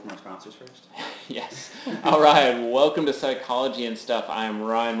sponsors first? Yes. All right. Welcome to Psychology and Stuff. I'm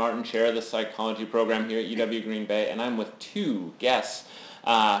Ryan Martin, chair of the psychology program here at UW Green Bay, and I'm with two guests.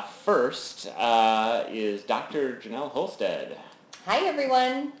 First is Dr. Janelle Holstead. Hi,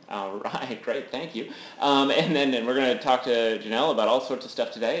 everyone. All right, great, thank you. And we're going to talk to Janelle about all sorts of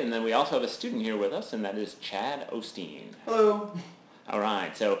stuff today, and then we also have a student here with us, and that is Chad Osteen. Hello. All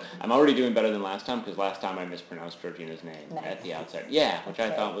right, so I'm already doing better than last time because last time I mispronounced Georgina's name at the outset. Yeah, which I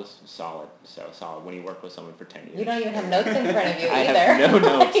thought was solid, so solid when you work with someone for 10 years. You don't even have notes in front of you I either. have no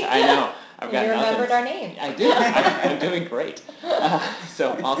notes, I know. I've got you remembered nothing. our name. I did, I'm doing great.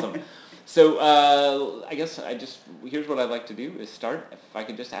 So awesome. So I guess here's what I'd like to do is start, if I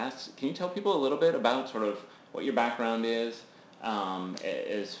could just ask, can you tell people a little bit about sort of what your background is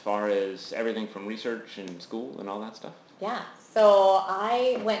as far as everything from research and school and all that stuff? Yeah, so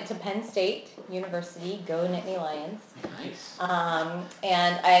I went to Penn State University, go Nittany Lions. Nice.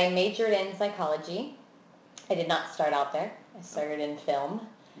 And I majored in psychology. I did not start out there. I started in film,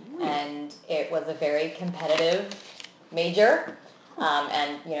 and it was a very competitive major.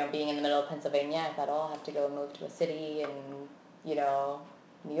 And, being in the middle of Pennsylvania, I thought, I'll have to go and move to a city and,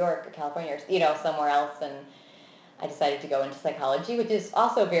 New York or California or, somewhere else. And I decided to go into psychology, which is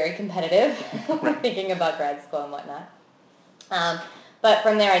also very competitive, thinking about grad school and whatnot. But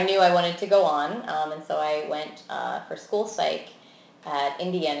from there, I knew I wanted to go on, and so I went for school psych at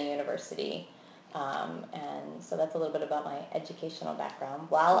Indiana University. And so that's a little bit about my educational background.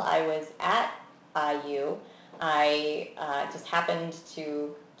 While I was at IU, I just happened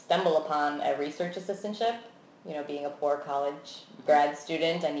to stumble upon a research assistantship. Being a poor college grad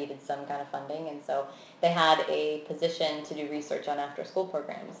student, I needed some kind of funding, and so they had a position to do research on after-school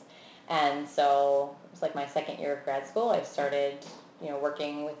programs. And so it was like my second year of grad school. I started,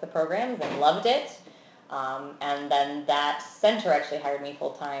 working with the programs and loved it. And then that center actually hired me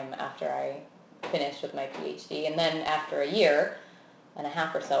full-time after I finished with my PhD. And then after a year and a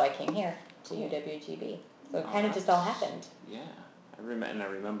half or so, I came here to UWGB. So it kind of just all happened. Yeah. I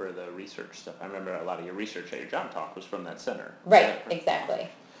remember the research stuff. I remember a lot of your research at your job talk was from that center. Right, exactly.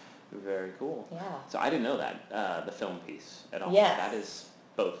 Very cool. Yeah. So I didn't know that, the film piece at all. Yes. That is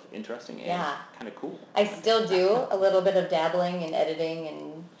both interesting and kind of cool. I still do a little bit of dabbling in editing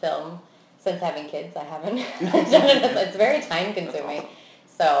and film. Since having kids, I haven't done it. It's very time consuming. Awesome.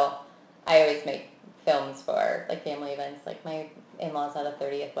 So I always make films for like family events. Like my in-laws had a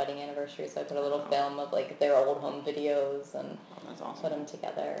 30th wedding anniversary, so I put a little film of like their old home videos and that's awesome. put them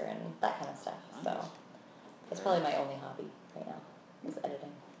together and that kind of stuff. So that's probably my only hobby right now is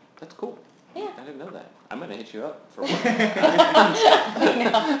editing. That's cool. Yeah. I didn't know that. I'm going to hit you up for one. I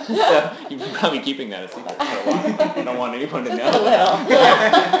know. So you're probably keeping that a secret for a while. I don't want anyone to know. Just a little.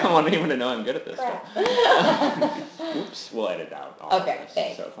 I don't want anyone to know I'm good at this stuff. Oops, we'll edit out all of this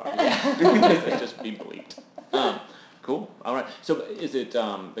thanks. so far. Yeah. Just be bleeped. Cool. All right. So is it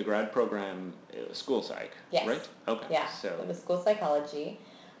the grad program, school psych, yes. right? Okay. Yeah, So it was school psychology.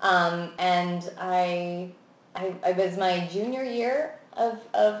 And I was my junior year of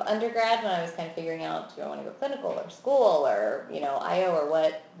undergrad when I was kind of figuring out, do I want to go clinical or school or, IO or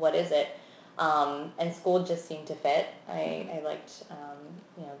what is it? And school just seemed to fit. I liked,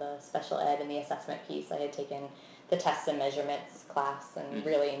 the special ed and the assessment piece. I had taken the tests and measurements class and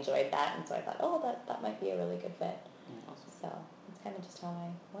really enjoyed that. And so I thought, that might be a really good fit. Awesome. So it's kind of just how I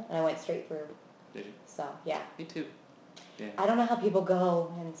went. And I went straight through. Did you? So, yeah. Me too. Yeah. I don't know how people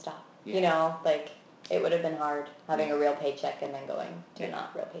go and stop. Yeah. It would have been hard having a real paycheck and then going to a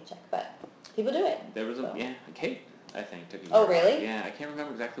not real paycheck, but people do it. There was Kate, I think, took a year. Oh, really? Yeah, I can't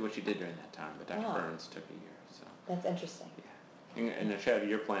remember exactly what she did during that time, but Dr. Burns took a year. So. That's interesting. Yeah. And Chad,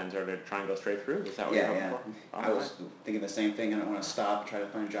 your plans are to try and go straight through? Is that what you're hoping for? I was thinking the same thing. I don't want to stop, try to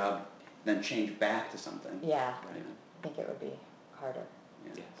find a job, then change back to something. Yeah. Right. I think it would be harder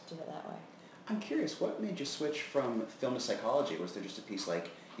Yes. to do it that way. I'm curious, what made you switch from film to psychology? Was there just a piece like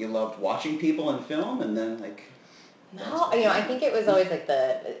you loved watching people in film and then like... No, I think it was always like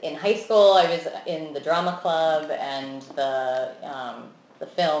in high school I was in the drama club and the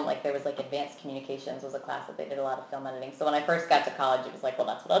film, like there was like advanced communications was a class that they did a lot of film editing. So when I first got to college it was like, well,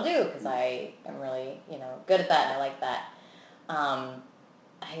 that's what I'll do because I am really, good at that and I like that.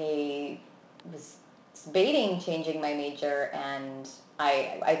 I was debating changing my major and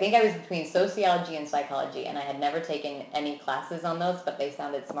I think I was between sociology and psychology, and I had never taken any classes on those, but they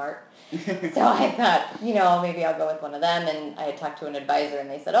sounded smart. So I thought, maybe I'll go with one of them, and I had talked to an advisor, and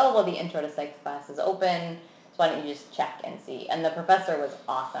they said, oh, well, the intro to psych class is open, so why don't you just check and see? And the professor was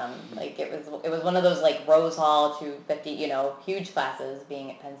awesome. Like, it was one of those, like, Rose Hall 250, huge classes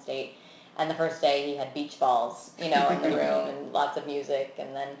being at Penn State, and the first day he had beach balls, in the room, and lots of music,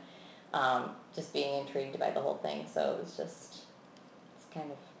 and then just being intrigued by the whole thing. So it was just, it's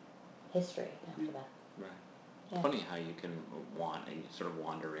kind of history after that. Right. Yeah. It's funny how you can sort of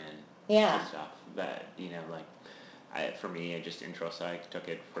wander in Yeah. to stuff that, like, for me, I just intro psych, took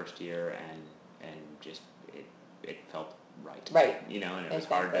it first year, and just, it felt right. Right. And it was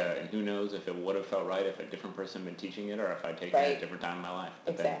hard to, and who knows if it would have felt right if a different person had been teaching it, or if I'd taken it at a different time in my life.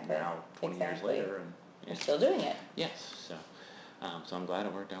 But then now, 20 years later, and you're still doing it. Yes. So I'm glad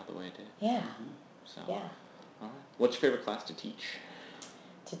it worked out the way it did. Yeah. So. Yeah. All right. What's your favorite class to teach?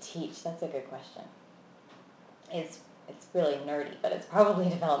 To teach, that's a good question. It's really nerdy, but it's probably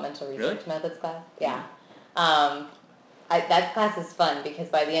developmental research methods class. Yeah. That class is fun because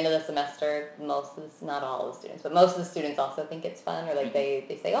by the end of the semester, not all of the students, but most of the students also think it's fun, or like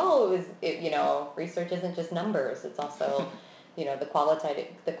they say, oh, research isn't just numbers, it's also, the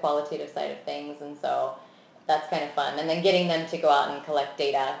qualitative side of things, and so that's kind of fun. And then getting them to go out and collect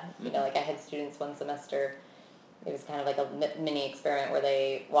data, like I had students one semester. It was kind of like a mini experiment where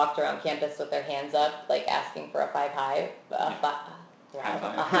they walked around campus with their hands up, like asking for a high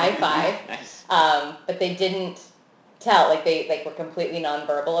five. Nice. But they didn't tell, like they were completely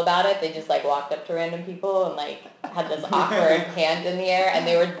nonverbal about it. They just like walked up to random people and like had this awkward hand in the air, and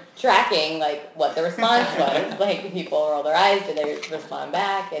they were tracking like what the response was. Like people roll their eyes, did they respond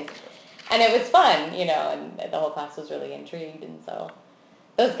back, and it was fun, and the whole class was really intrigued, and so.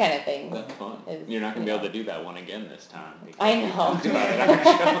 Those kind of things. That's fun. You're not going to be able to do that one again this time. I know. We talked about it on our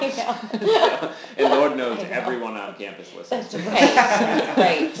show. And Lord knows everyone on campus listens. That's right.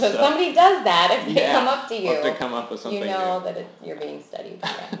 Right. So if somebody does that, if they come up to you, if they come up with something you know new. that you're being studied.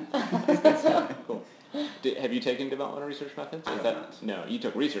 Cool. Have you taken developmental research methods? I have not. No, you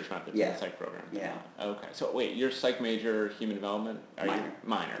took research methods in the psych program. Yeah. Okay. So wait, your psych major, human development?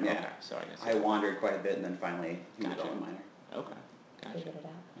 Minor. Yeah. Okay. So I guess. I wandered quite a bit and then finally human development minor. Okay. Gotcha. Figured it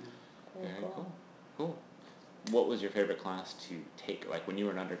out. Very cool. Cool. What was your favorite class to take, like when you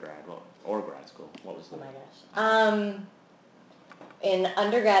were in undergrad or grad school? What was the? Oh my gosh. In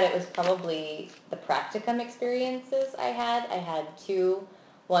undergrad, it was probably the practicum experiences I had. I had two.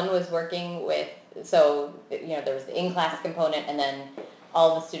 One was working with, so there was the in-class component, and then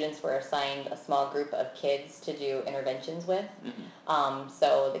all the students were assigned a small group of kids to do interventions with.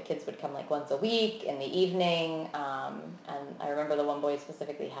 So the kids would come like once a week in the evening, and I remember the one boy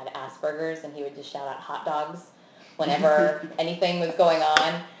specifically had Asperger's, and he would just shout out hot dogs whenever anything was going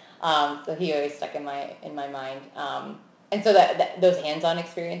on. So he always stuck in my mind. And so those hands-on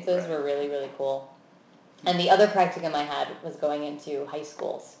experiences were really, really cool. And the other practicum I had was going into high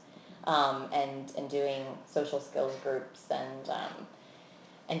schools and doing social skills groups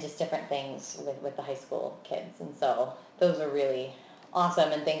and just different things with the high school kids. And so those are really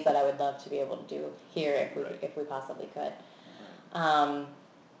awesome and things that I would love to be able to do here if we possibly could. In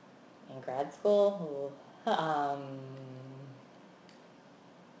grad school, I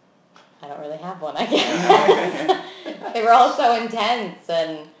don't really have one, I guess. They were all so intense,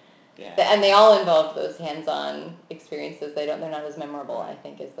 and they all involved those hands-on experiences. They're not as memorable, I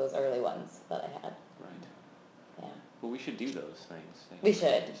think, as those early ones that I had. Right. Yeah. Well, we should do those things. We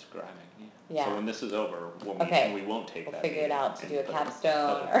should. Describing. Yeah. So when this is over, we won't take that. We'll figure it out to do a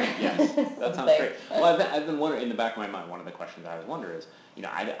capstone Yes, that sounds great. Well, I've been wondering, in the back of my mind, one of the questions I always wonder is,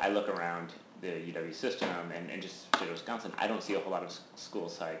 I look around the UW system and just state of Wisconsin, I don't see a whole lot of school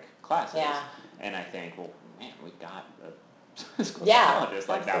psych classes. Yeah. And I think, well, man, we've got a school psychologist.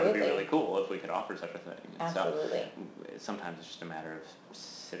 Like, that would be really cool if we could offer such a thing. And absolutely. So sometimes it's just a matter of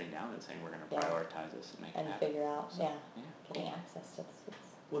sitting down and saying, we're going to prioritize this and make it happen. And figure out, getting access to the schools.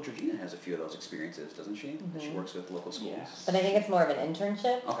 Well, Georgina has a few of those experiences, doesn't she? She works with local schools. Yes. But I think it's more of an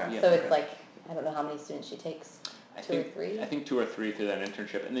internship. Okay. So it's like, I don't know how many students she takes. I Two or three? I think 2 or 3 through that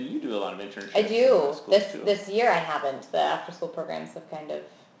internship, and then you do a lot of internships. I do. Too. This year I haven't. The after-school programs have kind of.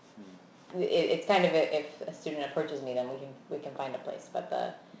 It's kind of if a student approaches me, then we can find a place. But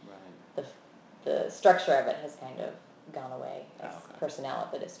the structure of it has kind of gone away as personnel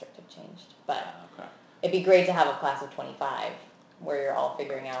at the district have changed. But it'd be great to have a class of 25 where you're all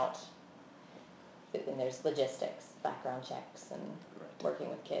figuring out. And there's logistics, background checks, and working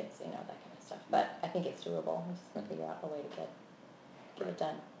with kids, that kind of stuff. But I think it's doable. I'm just going to figure out a way to get it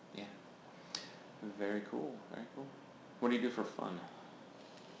done. Yeah. Very cool. Very cool. What do you do for fun?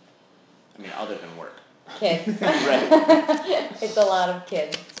 I mean, other than work. Kids. It's a lot of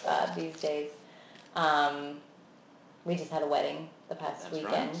kids these days. We just had a wedding the past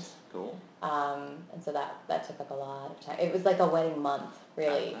weekend. Right. Cool. And so that took up a lot of time. It was like a wedding month,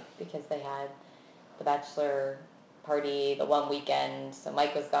 really, because they had the bachelor party the one weekend, so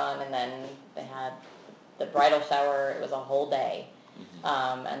Mike was gone, and then they had the bridal shower. It was a whole day.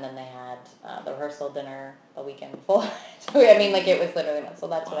 And then they had the rehearsal dinner the weekend before. So I mean, like it was literally, so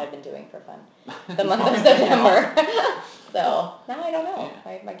that's what I've been doing for fun the month of September. So now I don't know.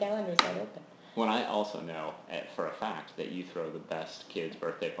 My calendar's wide open. When I also know for a fact that you throw the best kids'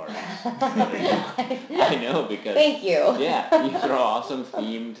 birthday parties. I know because... Thank you. Yeah, you throw awesome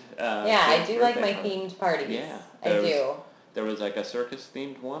themed yeah, I do like my parties. themed parties. Yeah. I do. There was like a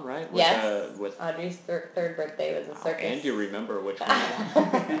circus-themed one, right? Yes. With Audrey's third birthday was a circus. And you remember which one?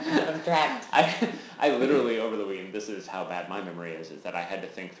 I'm trapped. I literally, over the weekend, this is how bad my memory is that I had to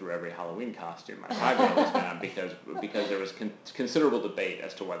think through every Halloween costume my 5-year-old has been on because there was considerable debate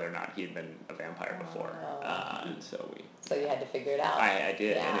as to whether or not he'd been a vampire before. And so you had to figure it out. I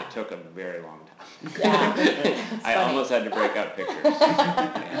did, and it took a very long time. Yeah. I almost had to break out pictures.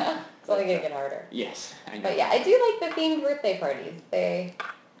 Yeah. It's only going to get harder. Yes, I know. But yeah, I do like the themed birthday parties.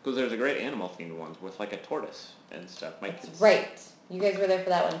 Because there's a great animal-themed ones with like a tortoise and stuff. That's right. You guys were there for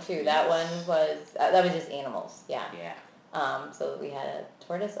that one too. Yes. That one was, that was just animals, yeah. Yeah. So we had a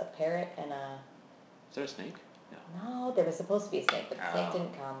tortoise, a parrot, and a... Is there a snake? No, there was supposed to be a snake, but the snake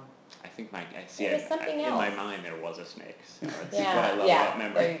didn't come. I think in my mind there was a snake. So that's yeah, what I love about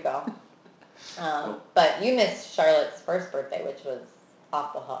memory. There you go. But you missed Charlotte's first birthday, which was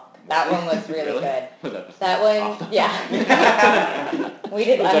off the hook. That one was really good. Was that the that one? Yeah. We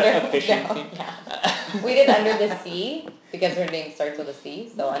did we did Under the Sea because her name starts with a C,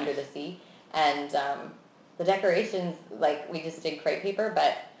 so Under the Sea. And the decorations, like we just did crepe paper,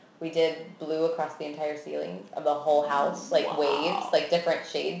 but we did blue across the entire ceiling of the whole house, like waves, like different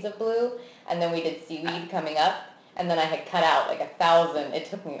shades of blue. And then we did seaweed coming up. And then I had cut out like 1,000. It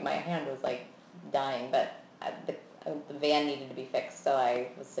took me, my hand was like dying, but the van needed to be fixed, so I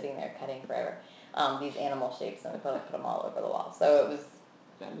was sitting there cutting forever. These animal shapes, and we put them all over the wall. So it was,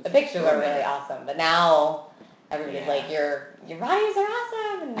 the pictures are really awesome. But now everybody's like, your bodies are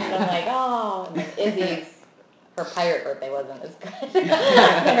awesome, and I'm like, oh. And then Izzy's, her pirate birthday wasn't as good.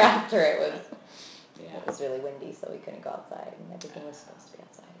 After it was really windy, so we couldn't go outside, and everything was supposed to be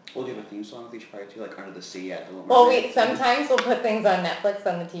outside. We'll do a theme song with each party too, like Under the Sea at the Little Well, Mermaid. sometimes we'll put things on Netflix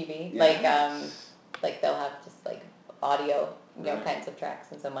on the TV, like they'll have just like audio, kinds of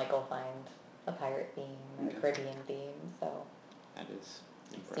tracks, and so Michael will find a pirate theme or a Caribbean theme, so. That is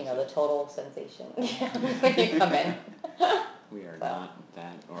impressive. The total sensation when you come in. We are not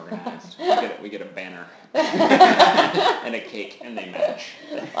that organized. We get a banner and a cake, and they match.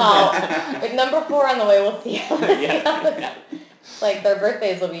 Oh, with number 4 on the way, we'll see. Yeah. Like, their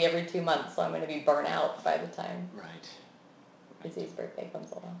birthdays will be every 2 months, so I'm going to be burnt out by the time Izzy's birthday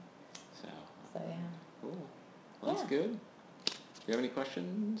comes along. So yeah. Cool. Well, that's good. Do you have any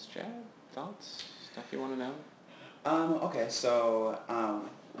questions, Chad? Thoughts? Stuff you want to know? Okay, so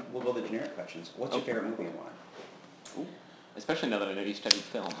we'll go to the generic questions. What's your favorite movie and why? Ooh. Especially now that I know you studied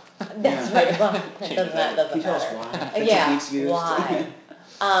film. That's right. Well, it doesn't matter. Can you tell us why? Yeah, why?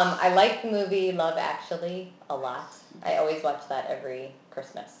 I like the movie Love Actually a lot. I always watch that every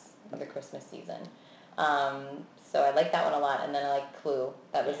Christmas season. So I like that one a lot, and then I like Clue.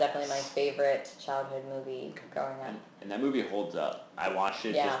 That was definitely my favorite childhood movie growing up. And that movie holds up. I watched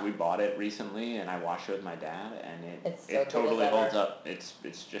it, we bought it recently, and I watched it with my dad, and it totally holds up. It's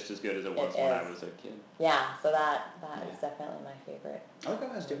just as good as it was when I was a kid. Yeah, so that is definitely my favorite. I like how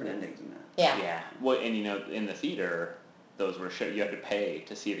it has different endings in that. Yeah. Yeah. Well, and in the theater, those were you had to pay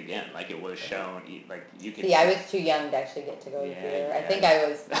to see it again. Like it was shown, like you could. See, I was too young to actually get to go to the theater. I think I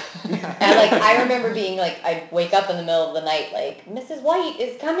was. I remember being like, I'd wake up in the middle of the night, like Mrs. White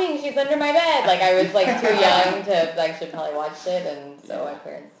is coming. She's under my bed. Like I was like too young to actually probably watch it, and so my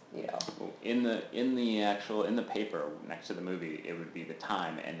parents, In the paper next to the movie, it would be the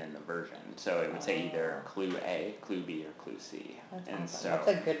time and then the version. So it would say either Clue A, Clue B, or Clue C. That's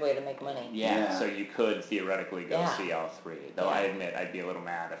a good way to make money. Yeah, so you could theoretically go see all 3. Though I admit I'd be a little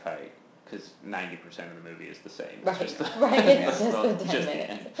mad because 90% of the movie is the same. It's just the 10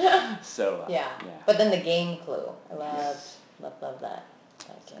 minutes. So yeah. But then the game Clue, I love that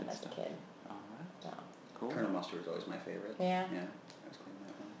game as a kid. All right. So. Cool. Colonel Mustard was always my favorite. Yeah. Yeah.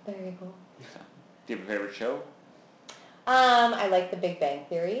 Very cool. Do you have a favorite show? I like The Big Bang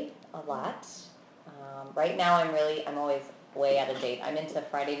Theory a lot. Right now I'm always way out of date. I'm into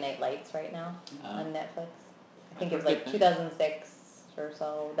Friday Night Lights right now on Netflix. I think it was like 2006 or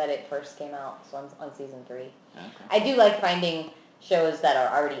so that it first came out, so on season 3. Okay. I do like finding shows that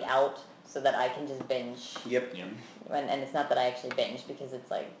are already out so that I can just binge. Yep. And it's not that I actually binge because it's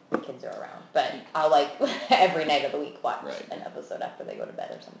like the kids are around, but I'll like every night of the week watch an episode after they go to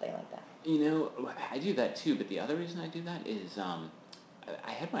bed or something like that. I do that too, but the other reason I do that is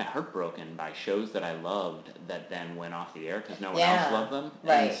I had my heart broken by shows that I loved that then went off the air because no one Yeah, else loved them.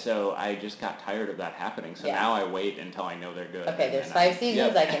 right. And so I just got tired of that happening. So Yeah. now I wait until I know they're good. Okay, and there's then 5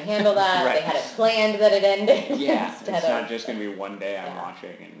 seasons, I Yep. can handle that. Right. They had it planned that it ended. Yeah, instead it's of, not just going to be one day I'm Yeah.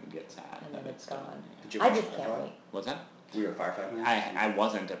 watching and get sad. and then that it's done. gone. Did you I watch just can't Firefly? wait. What's that? Were you a Firefly fan? I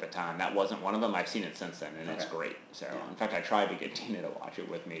wasn't at the time. That wasn't one of them. I've seen it since then, and it's Okay. great. So, Yeah. in fact, I tried to get Tina to watch it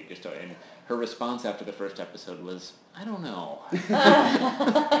with me, and her response after the first episode was, "I don't know."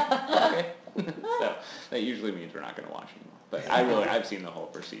 Okay. So that usually means we're not going to watch anymore. But I've seen the whole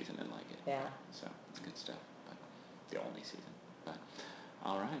first season and like it. Yeah. So it's good stuff. But the only season. But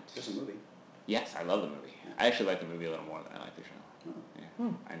all right. There's a movie. Yes, I love the movie. I actually like the movie a little more than I like the show. Oh. Yeah,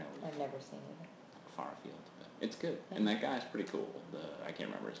 Hmm. I know. I've never seen it. Far afield, but it's good. And that guy's pretty cool. I can't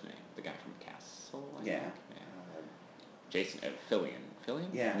remember his name. The guy from Castle. I Yeah. think. Yeah. Jason Fillion. Fillion?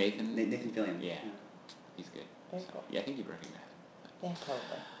 Yeah. Nathan. Nathan Fillion. Yeah. He's good. Very So, cool. yeah, I think you'd recognize him. Yeah,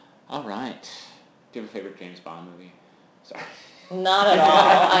 probably. All right. Do you have a favorite James Bond movie? Sorry. Not at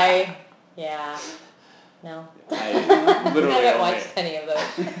all. No. I literally haven't only- watched any of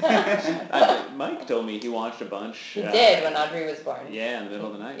those. Mike told me he watched a bunch. He did when Audrey was born. Yeah, in the middle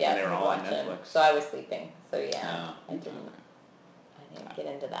of the night. Yeah, and they were we all on watched them. Netflix. So I was sleeping. So yeah, Oh, I didn't okay. get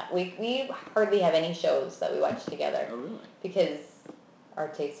into that. We hardly have any shows that we watch together Oh, really? because our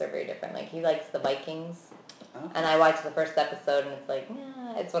tastes are very different. Like he likes the Vikings, Oh. and I watched the first episode, and it's like,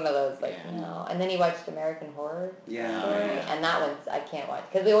 nah, it's one of those like Yeah. no. And then he watched American Horror Yeah. Story, yeah. and that one's I can't watch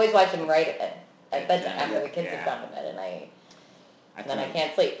because we always watch them right at bedtime after the kids Yeah. have gone to bed, and then I threw-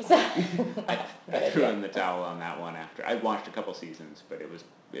 can't sleep. So I threw in the towel on that one after I watched a couple seasons, but it was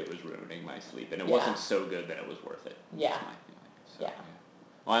ruining my sleep, and it Yeah. wasn't so good that it was worth it. Yeah. That's my feeling. So, Yeah.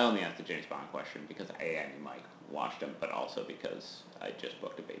 Well, I only asked the James Bond question because I knew Mike watched them, but also because I just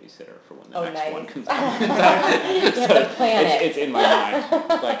booked a babysitter for when the Oh, next nice. one comes out. You have to plan it. It's in my mind.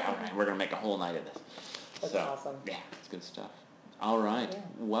 It's like, all right, we're gonna make a whole night of this. That's So, awesome. Yeah, it's good stuff. All right. Yeah.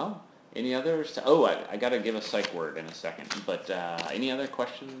 Well, any others? Oh, I got to give a psych word in a second. But any other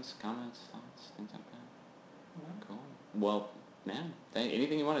questions, comments, thoughts, things like that? No. Cool. Well, man,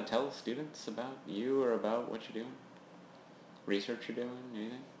 anything you want to tell students about you or about what you're doing? Research you're doing?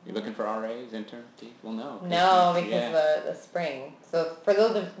 Anything? You looking for RAs, interns? Well, no. No, because the spring. So for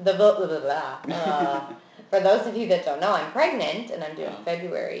those of for those of you that don't know, I'm pregnant and I'm due in Oh.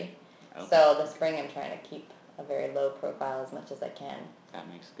 February. Okay. So the spring I'm trying to keep a very low profile as much as I can. That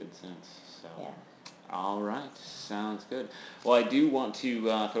makes good sense. So. Yeah. All right, sounds good. Well, I do want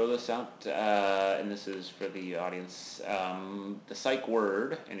to throw this out, and this is for the audience. The psych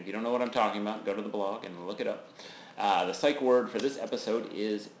word, and if you don't know what I'm talking about, go to the blog and look it up. The psych word for this episode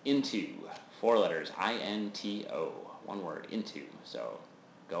is into. 4 letters, I-N-T-O. One word, into. So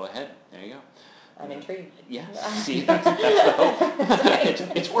go ahead. There you go. I'm intrigued. Yeah, see, that's the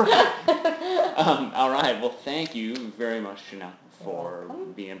hope. it's working. All right, well, thank you very much, Jeanette, for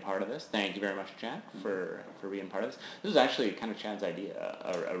welcome. being part of this. Thank you very much, Chad, for being part of this. This was actually kind of Chad's idea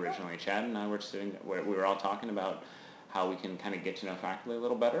originally. Chad and I were we were all talking about how we can kind of get to know faculty a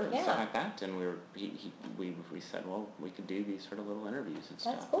little better and Yeah. stuff like that, and we said, well, we could do these sort of little interviews and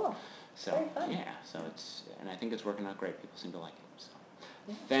stuff. That's cool. So Very fun. yeah, and I think it's working out great. People seem to like it. So.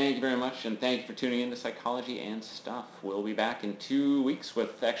 Thank you very much, and thank you for tuning in to Psychology and Stuff. We'll be back in 2 weeks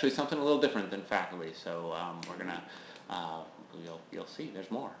with actually something a little different than faculty. So we're gonna, you'll see. There's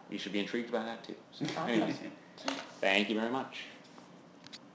more. You should be intrigued by that too. So, anyways, thank you very much.